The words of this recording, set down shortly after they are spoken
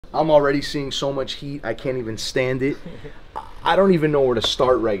I'm already seeing so much heat. I can't even stand it. I don't even know where to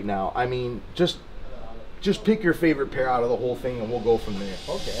start right now. I mean, just pick your favorite pair out of the whole thing and we'll go from there.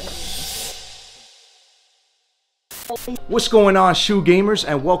 Okay. What's going on, shoe gamers,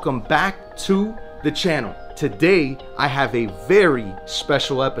 and welcome back to the channel. Today I have a very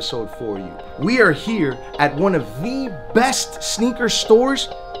special episode for you. We are here at one of the best sneaker stores,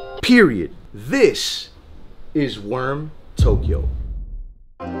 period. This is Worm Tokyo.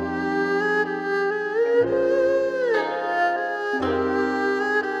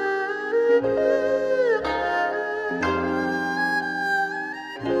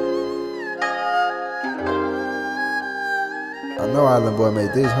 I know Island Boy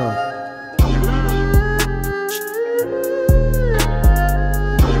made this, huh?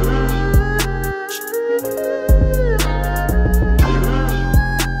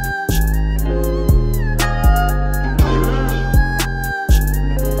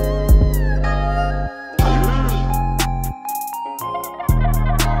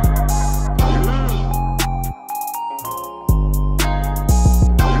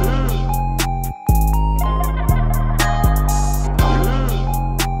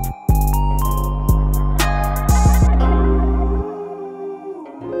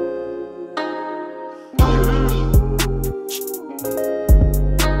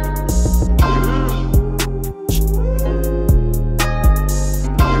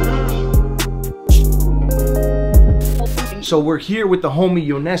 So we're here with the homie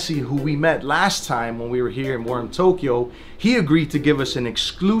Yoneze, who we met last time when we were here in Worm Tokyo. He agreed to give us an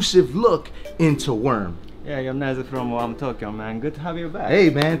exclusive look into Worm. Yeah, Yoneze from Worm Tokyo, man. Good to have you back. Hey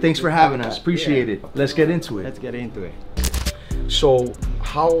man, thanks for having us. Appreciate it. Let's get into it. Let's get into it. So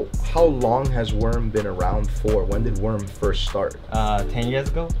how long has Worm been around for? When did Worm first start? 10 years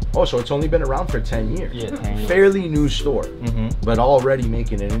ago. Oh, so it's only been around for 10 years. Yeah, 10 years. Fairly new store, but already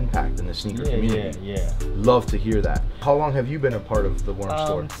making an impact in the sneaker community. Yeah. Love to hear that. How long have you been a part of the Worm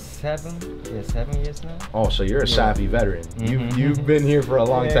store? 7 years now. Oh, so you're a savvy veteran. You've been here for a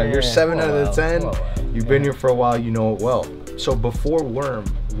long time. You're 7 out of the 10. You've been here for a while. You know it well. So before Worm,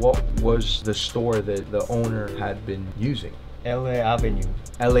 what was the store that the owner had been using? LA Avenue.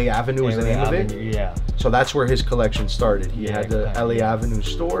 LA Avenue is the name of it? Yeah. So that's where his collection started. He had the LA Avenue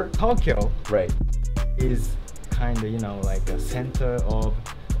store. Tokyo, right, is kind of, you know, like a center of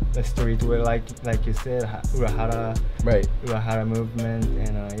the streetwear, like you said, Urahara, right, Urahara movement,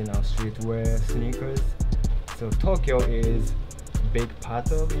 and you know, streetwear sneakers. So Tokyo is big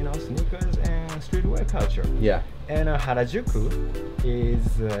part of, you know, sneakers and streetwear culture. Yeah. And Harajuku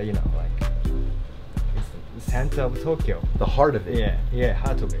is you know, like center of Tokyo, the heart of it. Yeah,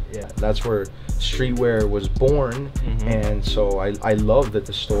 heart of it. Yeah, that's where streetwear was born. And so I love that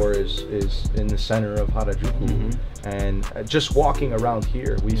the store is in the center of Harajuku. And just walking around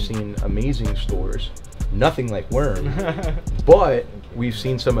here, we've seen amazing stores, nothing like Worm, but we've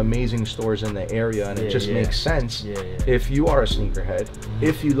seen some amazing stores in the area, and it just makes sense. If you are a sneakerhead,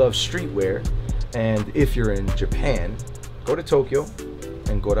 if you love streetwear, and if you're in Japan, go to Tokyo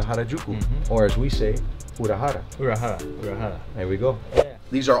and go to Harajuku, or as we say, Urahara. Urahara. There we go. Yeah.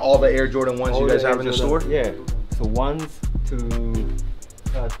 These are all the Air Jordan 1s you guys have in the store? Yeah. So 1s to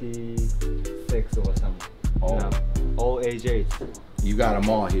 36 or something. Oh. No, all AJs. You got them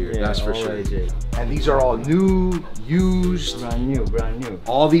all here, that's for sure. AJ. And these are all new, used. Brand new.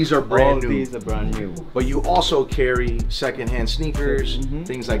 All these are brand new. All these are brand new. But you also carry secondhand sneakers,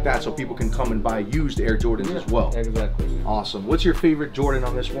 things like that, so people can come and buy used Air Jordans as well. Exactly. Awesome. What's your favorite Jordan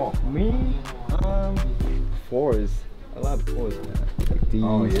on this wall? Me, 4s. I love 4s, man. Like these.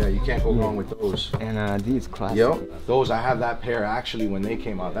 Oh yeah, you can't go wrong with those. And these classic. Yep, those, I have that pair actually when they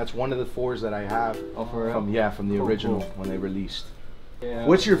came out. That's one of the 4s that I have from the original when they released. Yeah.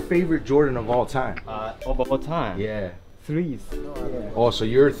 What's your favorite Jordan of all time? Of all time? Yeah. 3s. Oh, so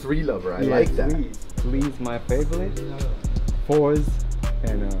you're a 3 lover. I like that. 3s my favorite. 4s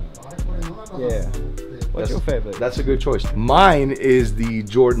and yeah. What's your favorite? That's a good choice. Mine is the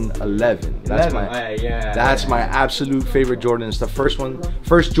Jordan 11. That's my absolute favorite Jordan. It's the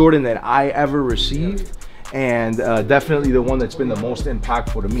first Jordan that I ever received, and definitely the one that's been the most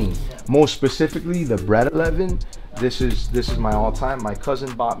impactful to me. Most specifically, the Bread 11. This is my all-time. My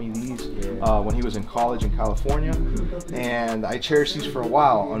cousin bought me these when he was in college in California, and I cherished these for a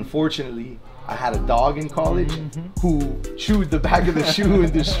while. Unfortunately, I had a dog in college who chewed the back of the shoe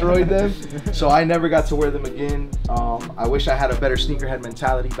and destroyed them, so I never got to wear them again. I wish I had a better sneakerhead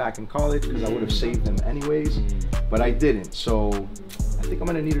mentality back in college, because I would have saved them anyways, but I didn't. So I think I'm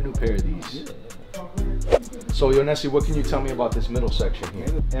gonna need a new pair of these. So Yoneze, what can you tell me about this middle section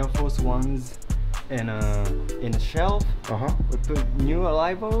here? Air Force Ones And in the shelf, we put new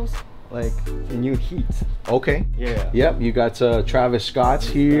arrivals, like new heat. Okay. Yeah. Yep, you got Travis Scott's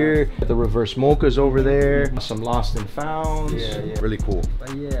here, the reverse mochas over there, some lost and founds. Yeah. Really cool.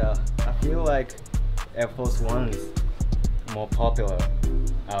 But yeah, I feel like Air Force One is more popular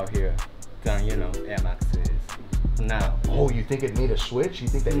out here than, you know, Air Max is now. Oh, you think it made a switch? You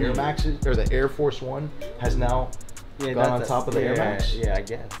think the Air Maxes or the Air Force One has now gone on top of the Air Max? Yeah, I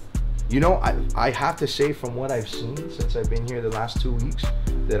guess. You know, I have to say from what I've seen since I've been here the last 2 weeks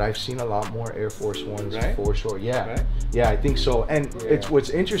that I've seen a lot more Air Force Ones for sure. Yeah, right? Yeah, I think so. And it's what's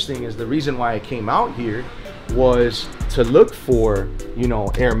interesting is the reason why I came out here was to look for, you know,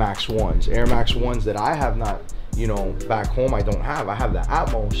 Air Max Ones that I have not, you know, back home I don't have. I have the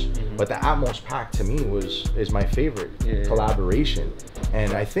Atmos, but the Atmos pack to me is my favorite collaboration.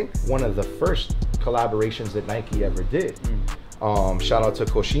 And I think one of the first collaborations that Nike ever did. Shout out to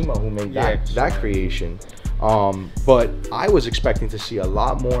Koshima who made that creation. But I was expecting to see a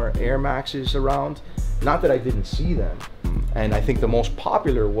lot more Air Maxes around. Not that I didn't see them. And I think the most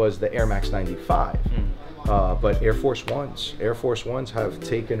popular was the Air Max 95. But Air Force Ones have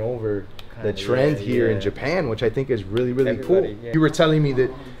taken over the trend here in Japan, which I think is really, really cool. You were telling me that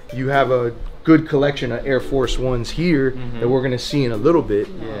you have a good collection of Air Force Ones here that we're gonna see in a little bit.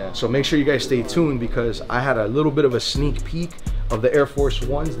 So make sure you guys stay tuned because I had a little bit of a sneak peek of the Air Force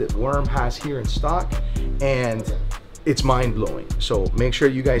Ones that Worm has here in stock, and it's mind-blowing. So make sure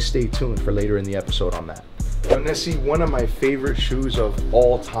you guys stay tuned for later in the episode on that. Yoneze, one of my favorite shoes of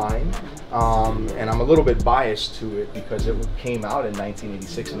all time, and I'm a little bit biased to it because it came out in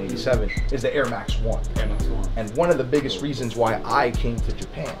 1986 and 87, is the Air Max 1. And one of the biggest reasons why I came to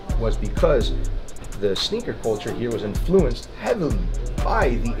Japan was because the sneaker culture here was influenced heavily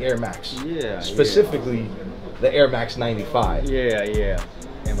by the Air Max. Specifically the Air Max 95. Air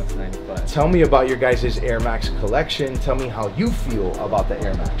Max 95. Tell me about your guys' Air Max collection. Tell me how you feel about the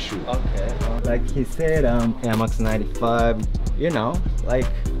Air Max shoe. Okay. Like he said, Air Max 95, you know, like,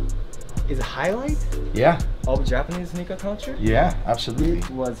 is a highlight of Japanese sneaker culture. Yeah, absolutely. It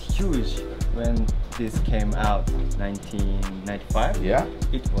was huge when this came out, 1995. Yeah.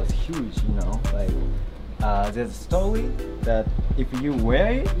 It was huge, you know, like, there's a story that if you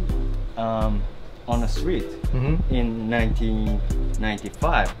wear it on the street in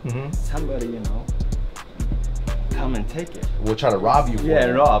 1995, somebody, you know, come and take it. We'll try to rob you for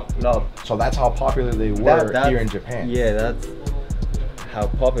it. rob. So that's how popular they were here in Japan. Yeah, that's how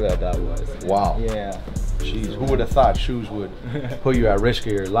popular that was. Wow. Yeah. Jeez, who would have thought shoes would put you at risk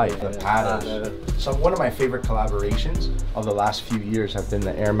of your life? So one of my favorite collaborations of the last few years have been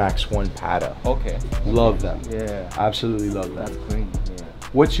the Air Max 1 Pada. Okay. Love them. Yeah. Absolutely love them. That's clean. Yeah.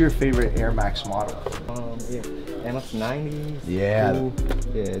 What's your favorite Air Max model? Air Max 90s. Yeah.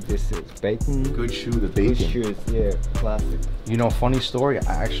 Yeah, this is Bacon. Good shoe, the Bacon. Good shoes, yeah, classic. You know, funny story,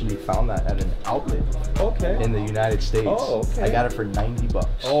 I actually found that at an outlet in the United States. Oh, okay. I got it for 90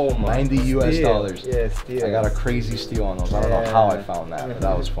 bucks. Oh my. 90 US dollars. Yeah, still. I got a crazy steal on those. I don't know how I found that, but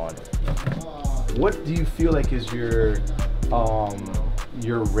that was fun. What do you feel like is your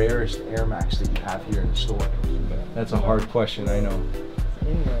rarest Air Max that you have here in the store? That's a hard question, I know.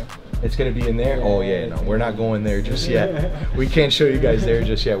 In there. It's gonna be in there? Yeah, oh yeah, no, we're not going there just yet. We can't show you guys there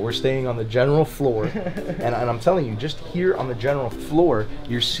just yet. We're staying on the general floor. And I'm telling you, just here on the general floor,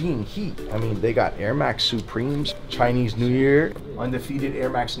 you're seeing heat. I mean, they got Air Max Supremes, Chinese New Year, undefeated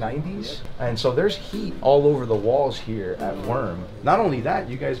Air Max 90s. And so there's heat all over the walls here at Worm. Not only that,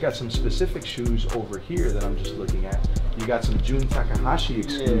 you guys got some specific shoes over here that I'm just looking at. You got some Jun Takahashi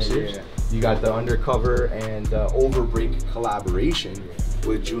exclusives. You got the Undercover and Overbreak collaboration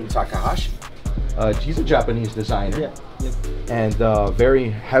with Jun Takahashi. He's a Japanese designer, and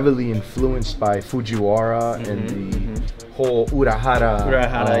very heavily influenced by Fujiwara and the whole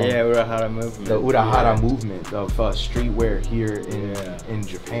Urahara movement. The Urahara movement of streetwear here in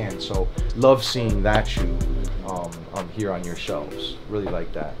Japan. So love seeing that shoe here on your shelves. Really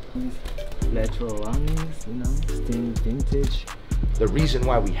like that. Retro runnings, you know, still vintage. The reason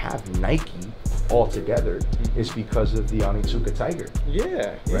why we have Nike all together is because of the Onitsuka Tiger.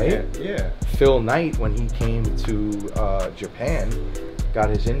 Right? Yeah. Phil Knight, when he came to Japan, got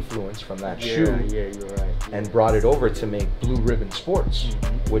his influence from that shoe. Yeah, you're right. And brought it over to make Blue Ribbon Sports,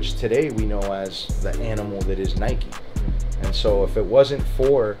 which today we know as the animal that is Nike. And so if it wasn't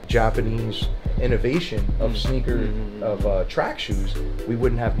for Japanese innovation of sneaker, of track shoes, we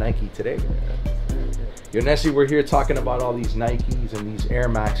wouldn't have Nike today. Yoneze, we're here talking about all these Nikes and these Air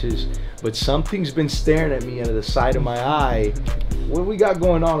Maxes, but something's been staring at me out of the side of my eye. What we got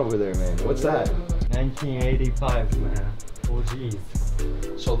going on over there, man? What's that? 1985, man. OGs.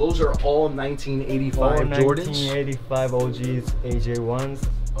 So those are all 1985 all Jordans? 1985 OGs, AJ1s.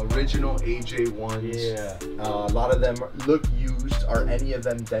 Original AJ1s. Yeah. A lot of them look used. Are any of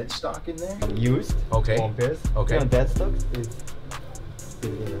them dead stock in there? Used. Okay. Home pairs. Okay. No, dead stocks is.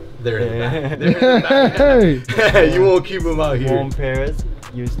 They're in the back. They're in the back. You won't keep them out here. Home pairs,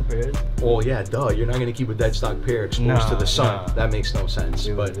 used pairs. Well, yeah, duh. You're not gonna keep a dead stock pair exposed to the sun. No. That makes no sense.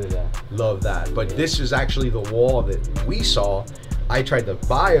 We But would do that. love that. But this is actually the wall that we saw. I tried to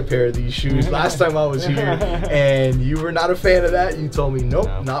buy a pair of these shoes last time I was here, and you were not a fan of that. You told me, nope,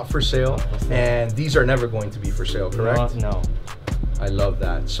 No. not for sale. Not for sale. And these are never going to be for sale, correct? No. I love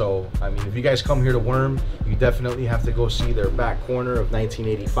that. So, I mean, if you guys come here to Worm, you definitely have to go see their back corner of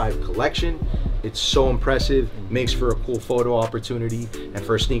 1985 collection. It's so impressive, makes for a cool photo opportunity, and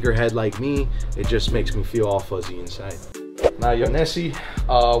for a sneakerhead like me, it just makes me feel all fuzzy inside. Now, Yoneze,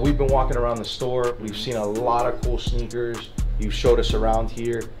 we've been walking around the store. We've seen a lot of cool sneakers. You showed us around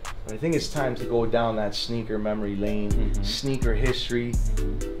here. But I think it's time to go down that sneaker memory lane, sneaker history.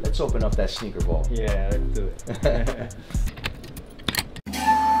 Let's open up that sneaker vault. Yeah, let's do it.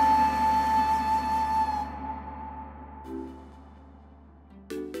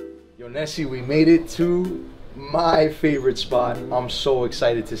 Yoneze, we made it to my favorite spot. I'm so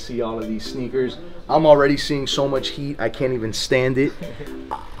excited to see all of these sneakers. I'm already seeing so much heat, I can't even stand it.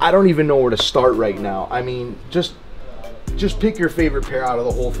 I don't even know where to start right now. I mean, just pick your favorite pair out of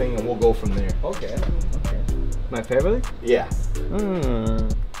the whole thing and we'll go from there. Okay. My favorite? Yeah.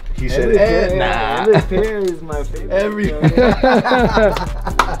 He Every said, pair, nah. Every pair is my favorite. Every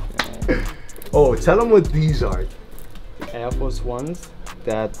Oh, tell them what these are. Air Force Ones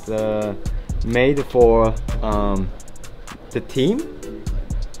that made for the team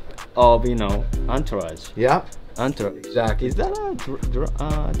of, Entourage. Yeah. Entourage. Exactly. Is that a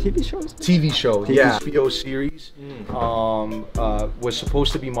TV show? TV show, TV yeah. HBO series was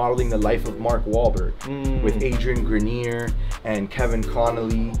supposed to be modeling the life of Mark Wahlberg with Adrian Grenier and Kevin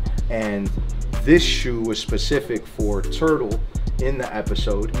Connolly, and this shoe was specific for Turtle in the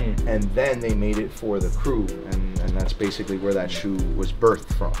episode, and then they made it for the crew, and that's basically where that shoe was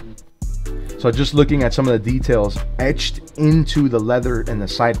birthed from. So just looking at some of the details etched into the leather and the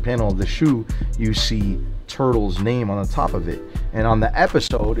side panel of the shoe, you see Turtle's name on the top of it. And on the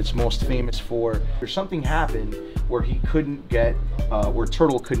episode, it's most famous for something happened where he couldn't get, where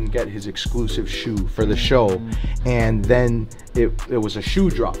Turtle couldn't get his exclusive shoe for the show, and then it was a shoe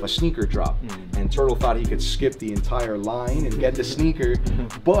drop, a sneaker drop, and Turtle thought he could skip the entire line and get the sneaker,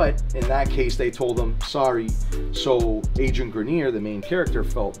 but in that case they told him sorry. So Adrian Grenier, the main character,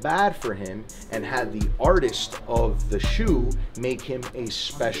 felt bad for him and had the artist of the shoe make him a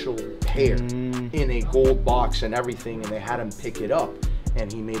special pair in a gold box and everything, and they had him pick it up,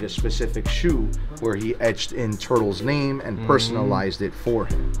 and he made a specific shoe where he etched in Turtle's name and personalized it for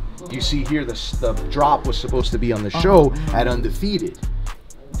him. You see here the drop was supposed to be on the show at Undefeated.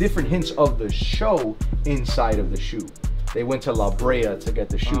 Different hints of the show inside of the shoe. They went to La Brea to get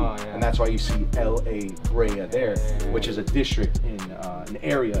the shoe, and that's why you see LA Brea there, which is a district in an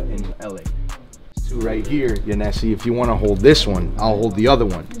area in LA. So right here, Yoneze, if you want to hold this one, I'll hold the other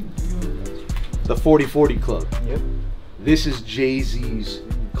one. The 4040 Club. Yep. This is Jay-Z's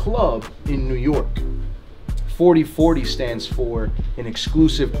club in New York. 4040 stands for an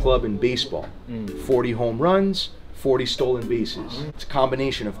exclusive club in baseball. 40 home runs, 40 stolen bases. It's a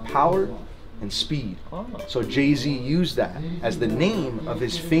combination of power and speed. So Jay-Z used that as the name of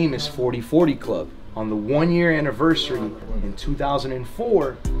his famous 4040 Club. On the 1-year anniversary in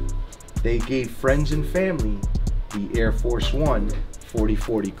 2004, they gave friends and family the Air Force One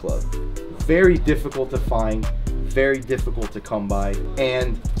 4040 Club. Very difficult to find, very difficult to come by,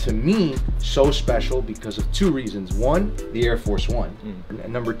 and to me, so special because of two reasons. One, the Air Force One.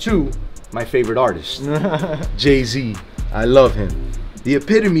 And number two, my favorite artist, Jay-Z. I love him. The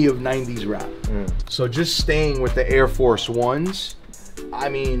epitome of 90s rap. So just staying with the Air Force Ones, I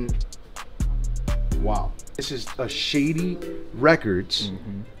mean, wow. This is a Shady Records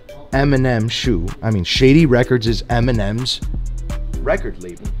Eminem shoe. I mean, Shady Records is Eminem's record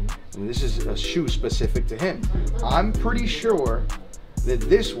label. And this is a shoe specific to him. I'm pretty sure that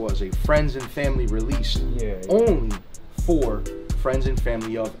this was a friends and family release only for friends and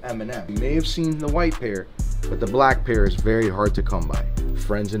family of Eminem. You may have seen the white pair, but the black pair is very hard to come by.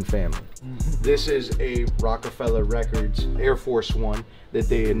 Friends and family. This is a Rockefeller Records Air Force One that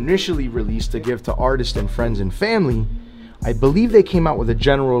they initially released to give to artists and friends and family. I believe they came out with a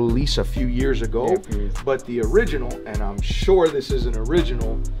general release a few years ago, but the original, and I'm sure this is an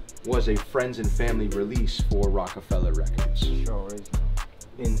original, was a friends and family release for Rockefeller Records. Sure is.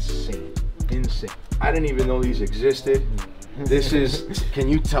 Insane. Insane. I didn't even know these existed. This is, can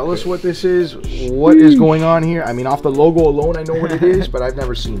you tell us what this is? What is going on here? I mean, off the logo alone, I know what it is, but I've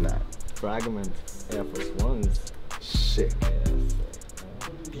never seen that. Fragment Air Force Ones. Sick.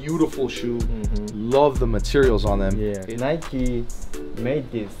 Beautiful shoe. Love the materials on them. Yeah. Nike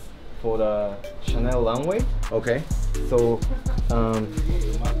made this for the Chanel runway. Okay. So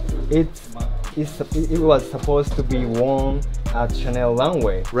it was supposed to be worn at Chanel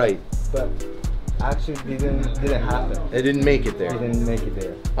runway. Right. But actually didn't happen. It didn't make it there. It didn't make it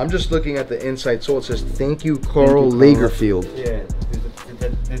there. I'm just looking at the inside sole. It says, "Thank you, Karl Lagerfeld." Yeah, the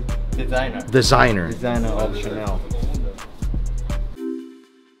designer. Designer of Chanel.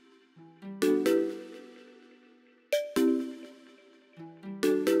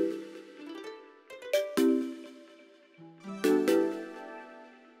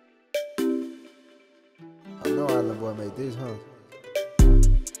 I know Island Boy made these, huh?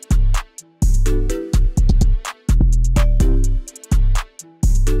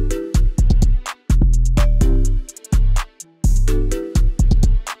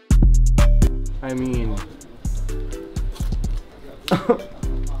 I mean,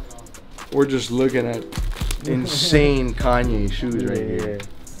 we're just looking at insane Kanye shoes right here.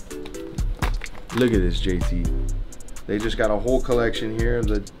 Look at this, JT. They just got a whole collection here of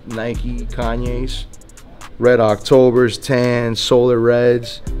the Nike Kanye's. Red Octobers, tan, solar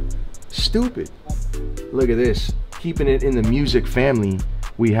reds. Stupid. Look at this. Keeping it in the music family,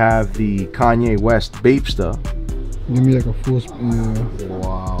 we have the Kanye West Bapesta. Give me like a full yeah.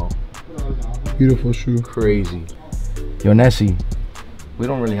 Wow. Beautiful shoe. Crazy. Yoneze, we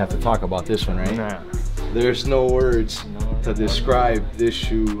don't really have to talk about this one, right? Nah. There's no words to describe this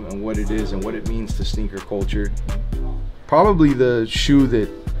shoe and what it is and what it means to sneaker culture. Probably the shoe that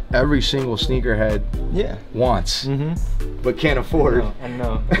every single sneakerhead wants, but can't afford. I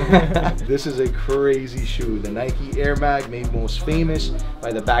know. This is a crazy shoe. The Nike Air Mag, made most famous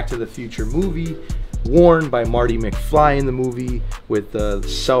by the Back to the Future movie, worn by Marty McFly in the movie with the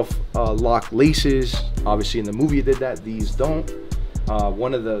self-lock laces. Obviously in the movie it did that, these don't.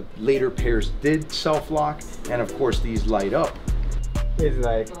 One of the later pairs did self-lock, and of course these light up. It's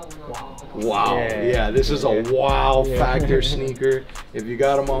like, wow. Yeah, this is a wow factor sneaker. If you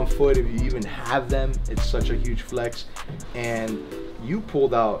got them on foot, if you even have them, it's such a huge flex. And you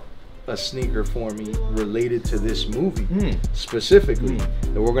pulled out a sneaker for me related to this movie specifically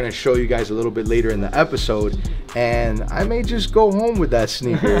that we're going to show you guys a little bit later in the episode, and I may just go home with that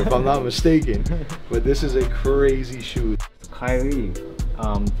sneaker if I'm not mistaken. But this is a crazy shoe. Kyrie,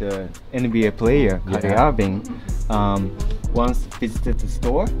 the NBA player, Kyrie Irving, once visited the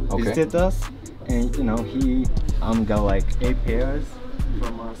store, visited us, and you know, he got like 8 pairs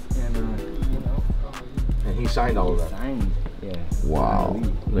from us, and you know, and he signed all of that. Signed, yeah. Wow,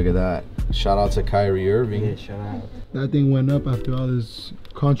 look at that. Shout out to Kyrie Irving. Yeah, shout out. That thing went up after all this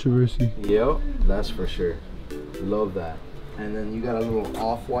controversy. Yep, that's for sure. Love that. And then you got a little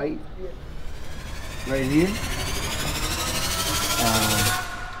off-white right here.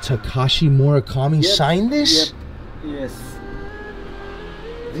 Takashi Murakami signed this? Yep. Yes.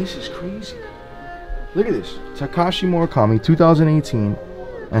 This is crazy. Look at this. Takashi Murakami, 2018,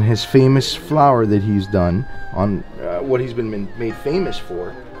 and his famous flower that he's done on what he's been made famous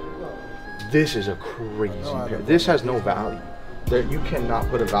for. This is a crazy pair. This has no value. You cannot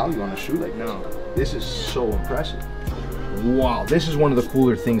put a value on a shoe like this. No. This is so impressive. Wow, this is one of the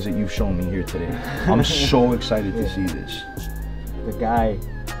cooler things that you've shown me here today. I'm so excited to see this. The guy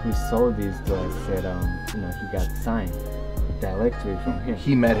who sold these to us said, you know, he got signed directly from him.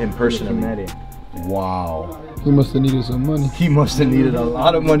 He met him personally. He met him. Wow. He must have needed some money. He must have needed a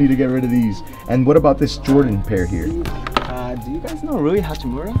lot of money to get rid of these. And what about this Jordan pair here? Do you guys know Rui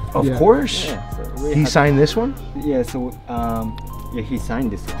Hachimura? Of course. Yeah, so he signed this one? Yeah, so yeah, he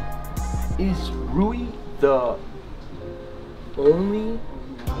signed this one. Is Rui the only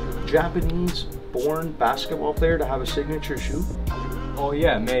Japanese-born basketball player to have a signature shoe? Oh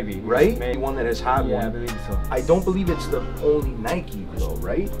yeah, maybe. Right? Maybe. One that has had one. I believe so. I don't believe it's the only Nike though,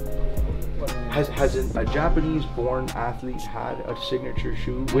 right? Has a Japanese-born athlete had a signature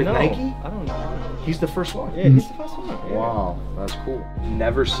shoe with Nike? I don't know. He's the first one. Yeah, he's the first one. Yeah. Wow, that's cool.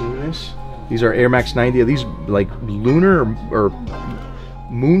 Never seen this. These are Air Max 90. Are these like lunar or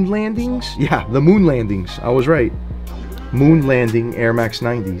moon landings? Yeah, the moon landings. I was right. Moon landing Air Max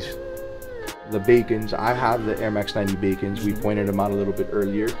 90s. The Bacons. I have the Air Max 90 Bacons. We pointed them out a little bit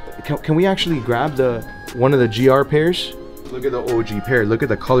earlier. Can we actually grab one of the GR pairs? Look at the OG pair. Look at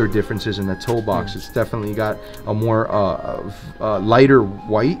the color differences in the toe box. It's definitely got a more lighter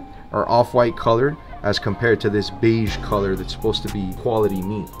white or off-white color as compared to this beige color that's supposed to be quality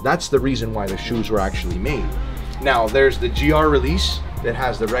meat. That's the reason why the shoes were actually made. Now there's the GR release that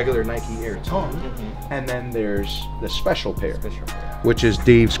has the regular Nike Air tongue, and then there's the special pair, which is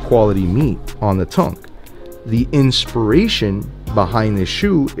Dave's Quality Meat on the tongue. The inspiration behind this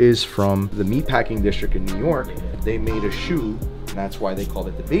shoe is from the meatpacking district in New York. They made a shoe, and that's why they called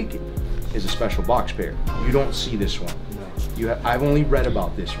it the Bacon, is a special box pair. You don't see this one. I've only read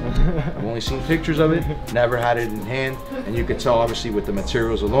about this one. I've only seen pictures of it, never had it in hand, and you can tell obviously with the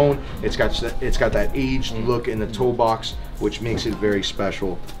materials alone, it's got that aged look in the toe box, which makes it very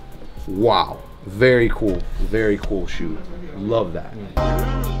special. Wow, very cool shoe. Love that.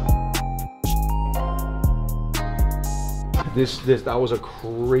 That was a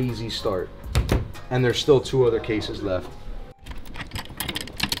crazy start, and there's still 2 other cases left.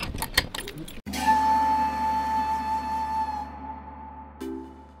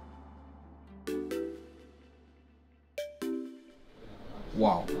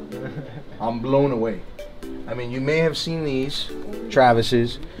 Wow, I'm blown away. I mean, you may have seen these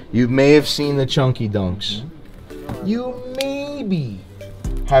Travis's, you may have seen the Chunky Dunks, you maybe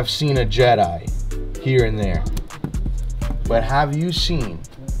have seen a Jedi here and there, but have you seen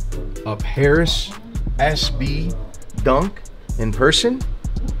a Paris SB Dunk in person?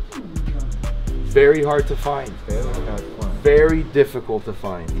 Very hard to find, very difficult to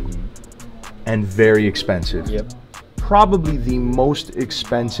find, and very expensive. Yep. Probably the most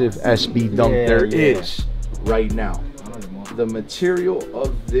expensive SB Dunk there is right now. The material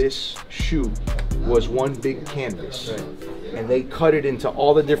of this shoe was one big canvas, and they cut it into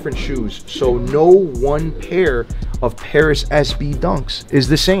all the different shoes, so no one pair of Paris SB Dunks is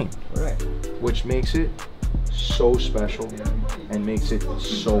the same, which makes it so special and makes it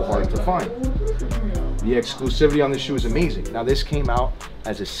so hard to find. The exclusivity on this shoe is amazing. Now this came out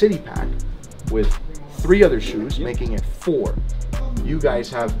as a city pack with 3 other shoes, making it 4. You guys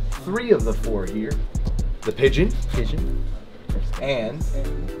have 3 of the 4 here. The Pigeon, and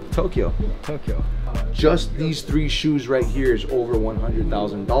Tokyo. Just these 3 shoes right here is over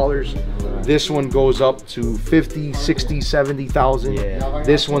 $100,000. This one goes up to 50, 60, 70,000.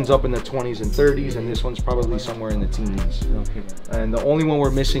 This one's up in the 20s and 30s, and this one's probably somewhere in the teens. And the only one we're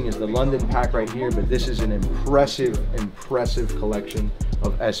missing is the London pack right here, but this is an impressive collection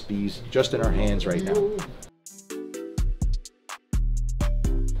of SBs just in our hands right now.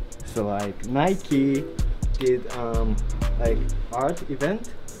 So like Nike did like art event,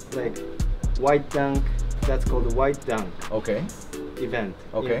 like White Dunk, that's called the White Dunk event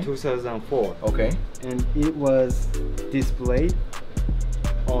in 2004. And it was displayed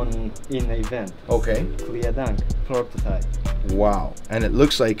in the event. Clear Dunk prototype. Wow. And it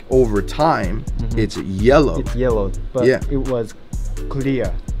looks like over time it's yellow. It's yellowed, but it was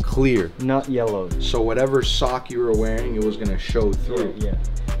clear, not yellowed. So whatever sock you were wearing, it was gonna show through.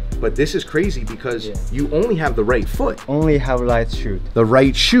 But this is crazy because you only have the right foot. Only have right shoe. The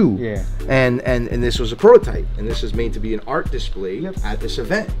right shoe. And this was a prototype, and this is made to be an art display at this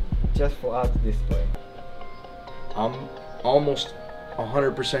event. Just for art display. I'm almost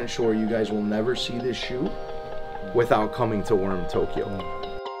 100% sure you guys will never see this shoe without coming to Worm Tokyo.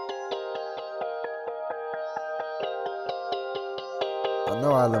 I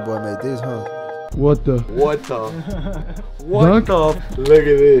know Island Boy made this, huh? What the? Look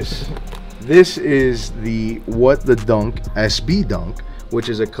at this. This is the What the Dunk SB Dunk, which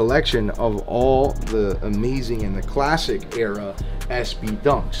is a collection of all the amazing and the classic era SB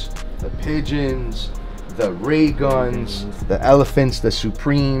Dunks. The Pigeons, the Ray Guns, the Elephants, the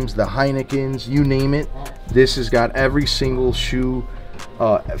Supremes, the Heinekens, you name it. This has got every single shoe,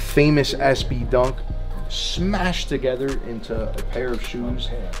 famous SB Dunk, smashed together into a pair of shoes,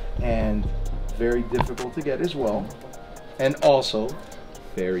 and very difficult to get as well, and also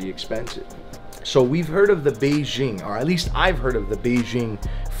very expensive. So we've heard of the Beijing, or at least I've heard of the Beijing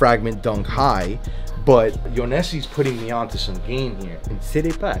Fragment Dunk High, but Yoneze's putting me onto some game here.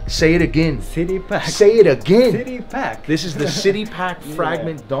 City Pack. Say it again. City Pack. Say it again. City Pack. This is the City Pack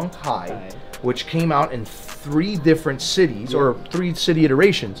Fragment Dunk High, which came out in 3 different cities, or 3 city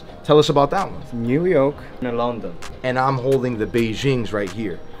iterations. Tell us about that one. New York and London. And I'm holding the Beijings right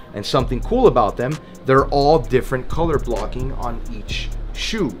here. And something cool about them, they're all different color blocking on each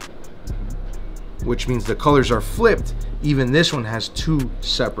shoe, which means the colors are flipped. Even this one has 2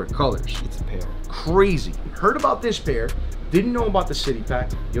 separate colors. It's a pair. Crazy. Heard about this pair, didn't know about the City Pack.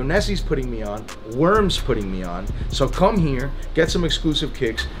 Yoneze's putting me on, Worm's putting me on. So come here, get some exclusive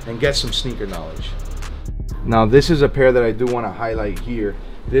kicks, and get some sneaker knowledge. Now this is a pair that I do want to highlight here.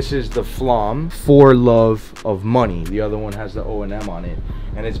 This is the Flam For Love of Money. The other one has the O&M on it.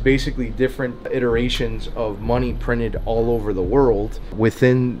 And it's basically different iterations of money printed all over the world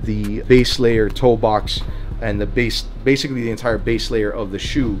within the base layer toe box and the base, basically the entire base layer of the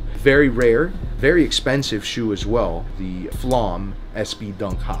shoe. Very rare, very expensive shoe as well. The Flom SB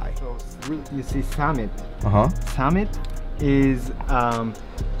Dunk High. So you see Summit. Summit Is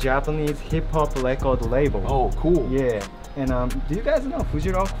Japanese hip hop record label. Oh, cool. Yeah. And do you guys know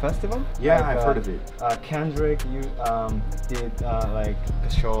Fuji Rock Festival? Yeah, like, I've heard of it. Kendrick, you did like a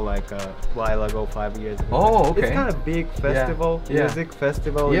show like a while ago, 5 years ago. Oh, okay. It's kind of big festival, music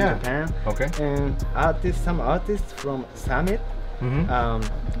festival in Japan. Okay. And some artists from Summit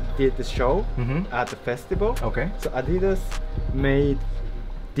did the show at the festival. Okay. So Adidas made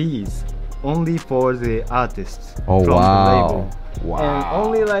these only for the artists Oh, from wow. the label. Wow. And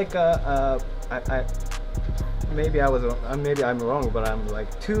only like maybe I'm wrong, but I'm like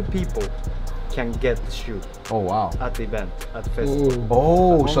 2 people can get the shoe Oh, wow. at the event, at the festival.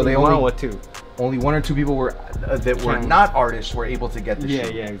 Oh, so they one only or 2. only 1 or 2 people were that were not artists were able to get the Yeah,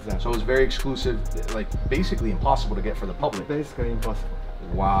 shoe. yeah, exactly. So it was very exclusive, like basically impossible to get for the public. Basically impossible.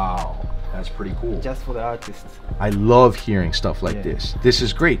 Wow, that's pretty cool. Just for the artists. I love hearing stuff like Yeah. this. This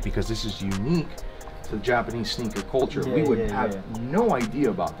is great because this is unique to Japanese sneaker culture. Yeah, We would yeah, have no idea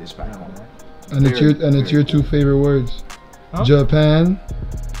about this back home. And it's your 2 favorite words. Huh? Japan.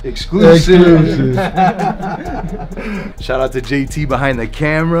 Exclusive. Shout out to JT behind the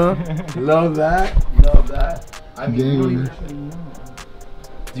camera. Love that. Love that. I mean, you don't even,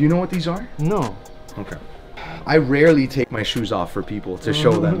 do you know what these are? No. Okay. I rarely take my shoes off for people to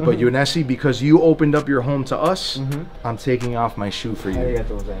show them, but Yoneze, because you opened up your home to us, I'm taking off my shoe for you.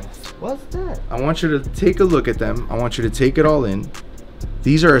 What's that? I want you to take a look at them. I want you to take it all in.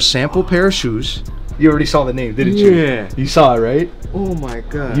 These are a sample pair of shoes. You already saw the name, didn't you? Yeah. You saw it, right? Oh my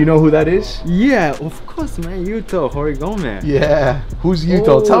god. You know who that is? Yeah, of course, man. Yuto Horigome. Yeah. Who's Yuto?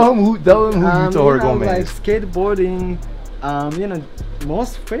 Oh. Tell him who Yuto Horigome like is. skateboarding,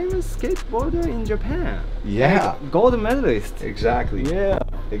 most famous skateboarder in Japan. Yeah. Like, gold medalist. Exactly. Yeah.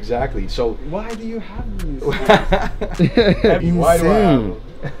 Exactly. So Why do you have these? Why do I have them?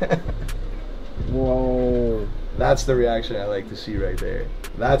 Whoa. That's the reaction I like to see right there.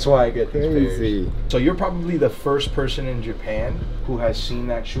 That's why I get these Crazy. pairs. So you're probably the first person in Japan who has seen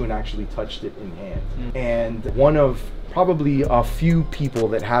that shoe and actually touched it in hand. And one of probably a few people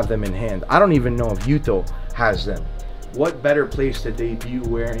that have them in hand. I don't even know if Yuto has them. What better place to debut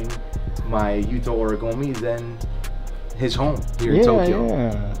wearing my Yuto Origami than his home here in Tokyo?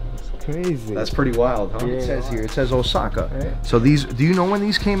 Yeah, it's crazy. That's pretty wild, huh? Yeah. It says here, it says Osaka. Right. So these, do you know when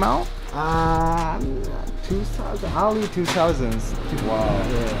these came out? 2000, early 2000s. Wow.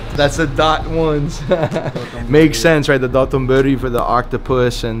 Yeah. That's the dot ones. Makes sense, right? The dotonbori for the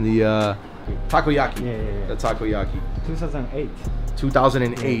octopus and the takoyaki. Yeah. The takoyaki. 2008.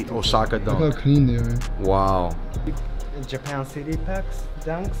 2008 Osaka Look how dunk. clean they are. Wow. Japan City Packs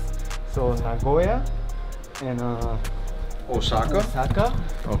dunks. So Nagoya and Osaka. Osaka.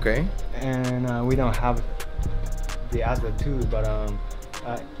 Okay. And we don't have the other 2, but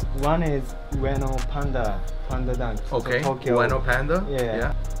one is Ueno Panda Dunk. Okay. So Tokyo. Ueno Panda.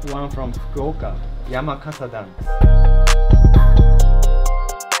 Yeah. One from Fukuoka, Yamakasa Dunk.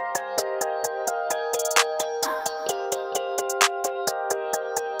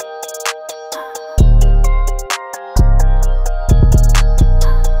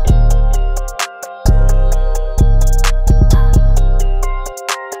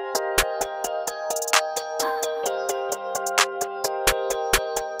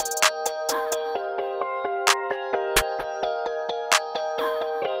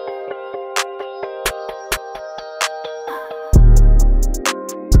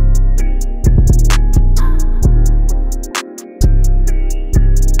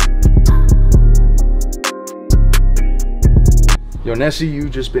 Yoneze,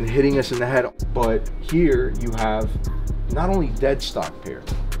 you've just been hitting us in the head, but here you have not only dead stock pair,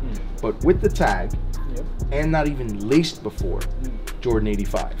 but with the tag, and not even laced before, Jordan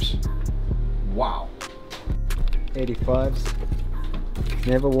 85s. Wow. 85s,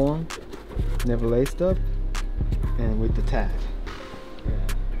 never worn, never laced up, and with the tag.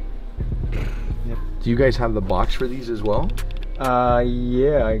 Yeah. Do you guys have the box for these as well?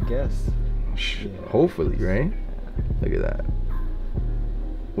 Yeah, I guess. Hopefully, right? Look at that.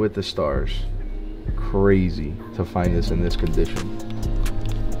 With the stars. Crazy to find this in this condition.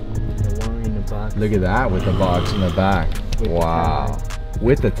 The one in the box. Look at that with the box in the back. With wow.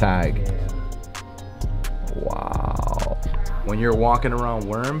 With the tag. Yeah. Wow. When you're walking around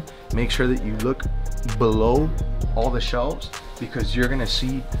Worm, make sure that you look below all the shelves because you're gonna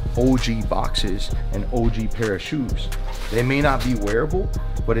see OG boxes and OG pair of shoes. They may not be wearable,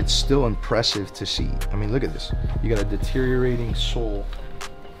 but it's still impressive to see. I mean, look at this. You got a deteriorating sole,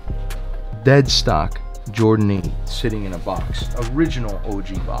 dead stock Jordan 8 sitting in a box, original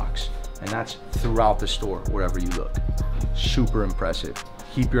OG box, and that's throughout the store wherever you look. Super impressive.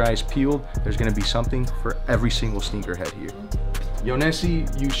 Keep your eyes peeled. There's gonna be something for every single sneakerhead here.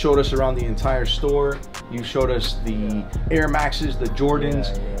 Yoneze, you showed us around the entire store. You showed us the Air Maxes, the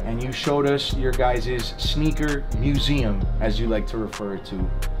Jordans, and you showed us your guys' sneaker museum, as you like to refer to.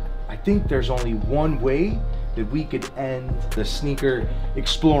 I think there's only one way that we could end the sneaker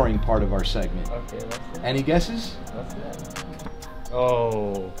exploring part of our segment. Okay, what's that? Any guesses? What's that?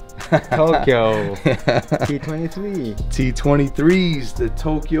 Oh, Tokyo T23. T23s, the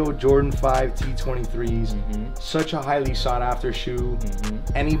Tokyo Jordan 5 T23s. Such a highly sought after shoe.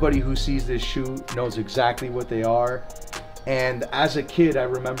 Anybody who sees this shoe knows exactly what they are. And as a kid, I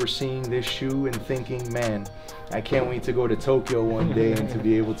remember seeing this shoe and thinking, man, I can't wait to go to Tokyo one day and to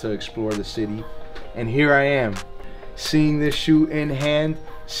be able to explore the city. And here I am, seeing this shoe in hand,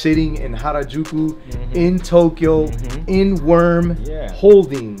 sitting in Harajuku, in Tokyo, in Worm,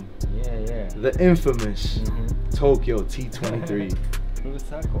 holding the infamous Tokyo T23.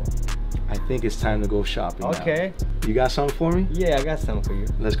 I think it's time to go shopping now. You got something for me? Yeah, I got something for you.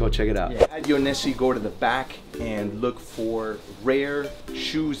 Let's go check it out. At Yoneze, go to the back and look for rare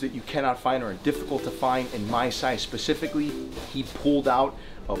shoes that you cannot find or are difficult to find in my size specifically. He pulled out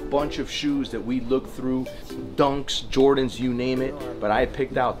a bunch of shoes that we looked through, Dunks, Jordans, you name it, but I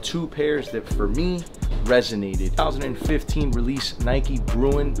picked out two pairs that for me resonated. 2015 release Nike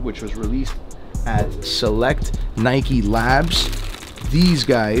Bruin, which was released at select Nike Labs. These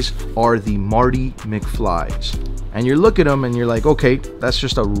guys are the Marty McFlys. And you look at them and you're like, okay, that's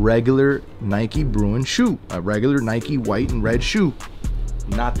just a regular Nike Bruin shoe, a regular Nike white and red shoe.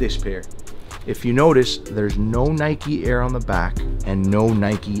 Not this pair. If you notice, there's no Nike Air on the back and no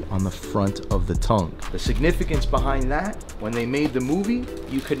Nike on the front of the tongue. The significance behind that, when they made the movie,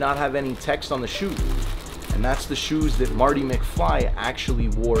 you could not have any text on the shoe. And that's the shoes that Marty McFly actually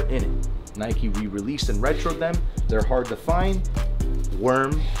wore in it. Nike re-released and retroed them. They're hard to find.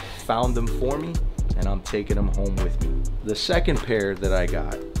 Worm found them for me, and I'm taking them home with me. The second pair that I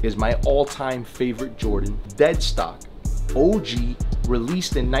got is my all-time favorite Jordan, dead stock, OG,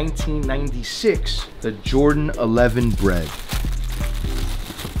 released in 1996, the Jordan 11 Bread.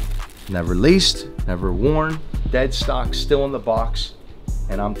 Never laced, never worn, dead stock, still in the box,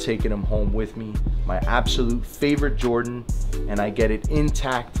 and I'm taking them home with me. My absolute favorite Jordan, and I get it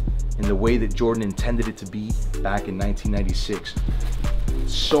intact in the way that Jordan intended it to be back in 1996.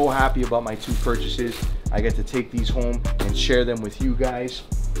 So happy about my two purchases. I get to take these home and share them with you guys.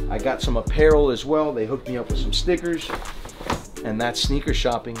 I got some apparel as well. They hooked me up with some stickers. And that's sneaker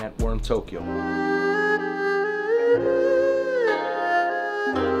shopping at Worm Tokyo.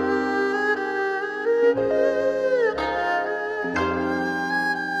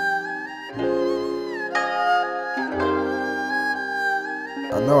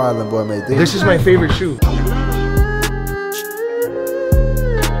 I know Island Boy made this. This is my favorite shoe.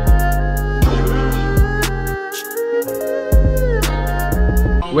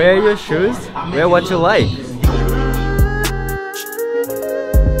 Wear your shoes, wear what you like.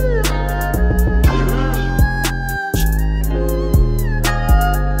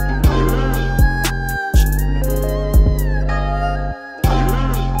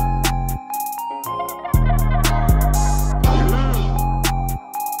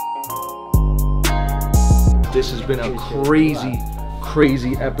 This has been a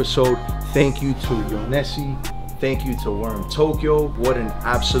crazy episode. Thank you to Yoneze. Thank you to Worm Tokyo. What an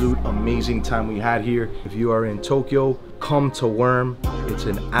absolute amazing time we had here. If you are in Tokyo, come to Worm. It's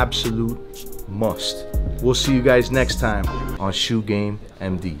an absolute must. We'll see you guys next time on Shoe Game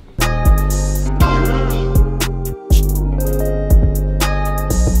MD.